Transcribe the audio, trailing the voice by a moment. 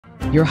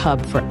your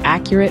hub for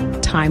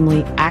accurate,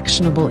 timely,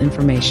 actionable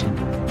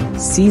information.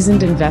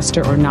 Seasoned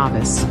investor or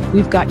novice,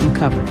 we've got you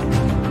covered.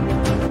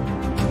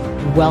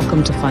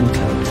 Welcome to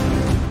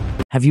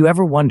FundCode. Have you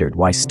ever wondered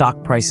why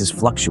stock prices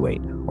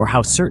fluctuate or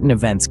how certain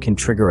events can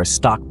trigger a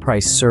stock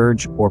price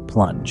surge or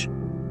plunge?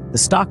 The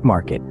stock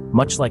market,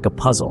 much like a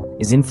puzzle,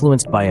 is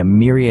influenced by a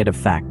myriad of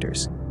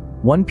factors.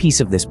 One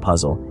piece of this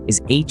puzzle is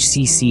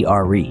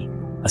HCC-RE,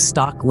 a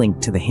stock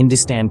linked to the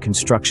Hindustan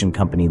Construction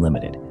Company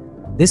Limited.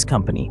 This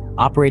company,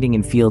 operating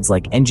in fields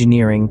like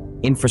engineering,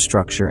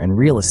 infrastructure, and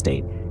real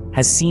estate,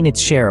 has seen its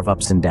share of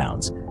ups and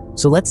downs.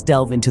 So let's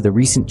delve into the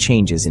recent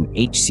changes in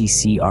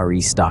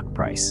HCC-RE stock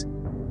price.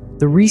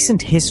 The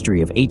recent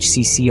history of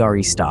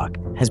HCC-RE stock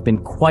has been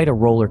quite a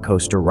roller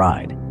coaster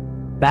ride.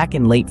 Back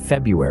in late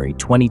February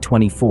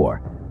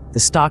 2024, the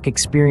stock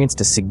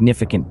experienced a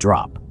significant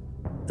drop.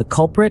 The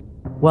culprit?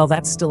 Well,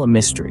 that's still a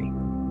mystery.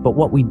 But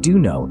what we do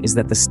know is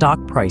that the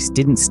stock price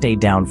didn't stay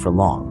down for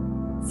long.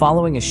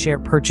 Following a share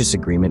purchase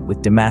agreement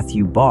with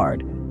Demathieu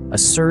Bard, a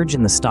surge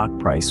in the stock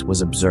price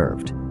was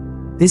observed.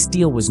 This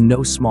deal was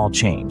no small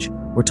change.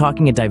 We're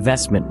talking a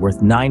divestment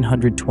worth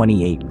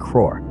 928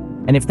 crore.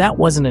 And if that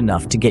wasn't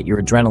enough to get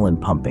your adrenaline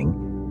pumping,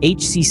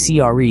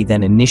 HCC-RE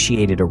then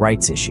initiated a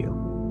rights issue.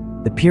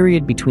 The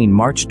period between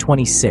March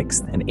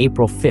 26th and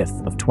April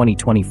 5th of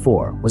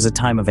 2024 was a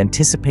time of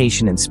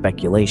anticipation and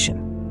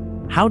speculation.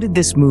 How did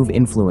this move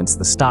influence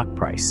the stock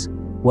price?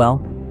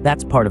 Well,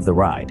 that's part of the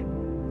ride.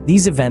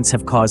 These events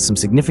have caused some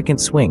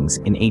significant swings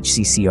in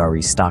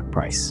HCC-RE's stock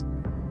price.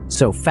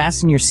 So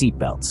fasten your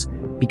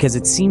seatbelts, because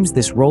it seems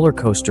this roller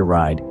coaster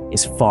ride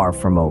is far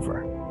from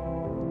over.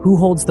 Who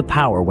holds the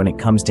power when it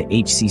comes to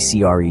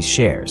HCC-RE's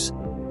shares?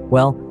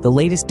 Well, the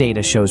latest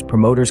data shows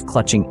promoters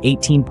clutching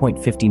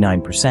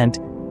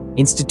 18.59%,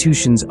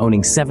 institutions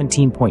owning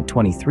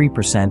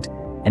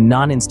 17.23%, and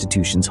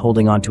non-institutions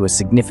holding on to a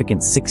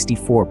significant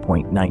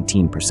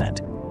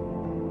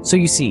 64.19%. So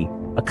you see,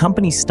 a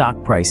company's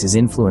stock price is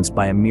influenced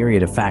by a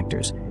myriad of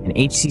factors, and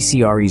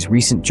HCC-RE's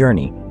recent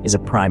journey is a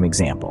prime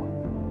example.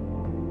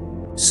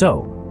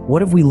 So,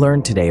 what have we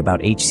learned today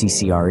about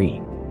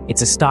HCC-RE?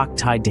 It's a stock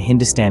tied to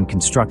Hindustan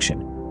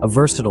Construction, a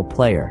versatile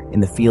player in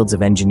the fields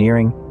of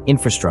engineering,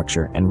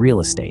 infrastructure, and real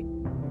estate.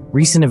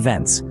 Recent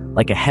events,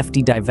 like a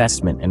hefty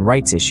divestment and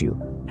rights issue,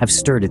 have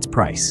stirred its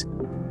price.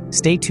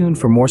 Stay tuned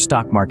for more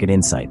stock market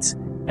insights,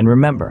 and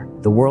remember,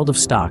 the world of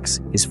stocks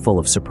is full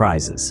of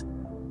surprises.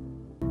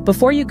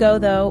 Before you go,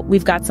 though,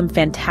 we've got some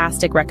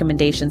fantastic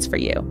recommendations for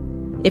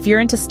you. If you're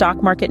into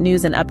stock market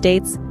news and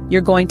updates,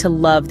 you're going to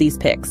love these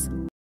picks.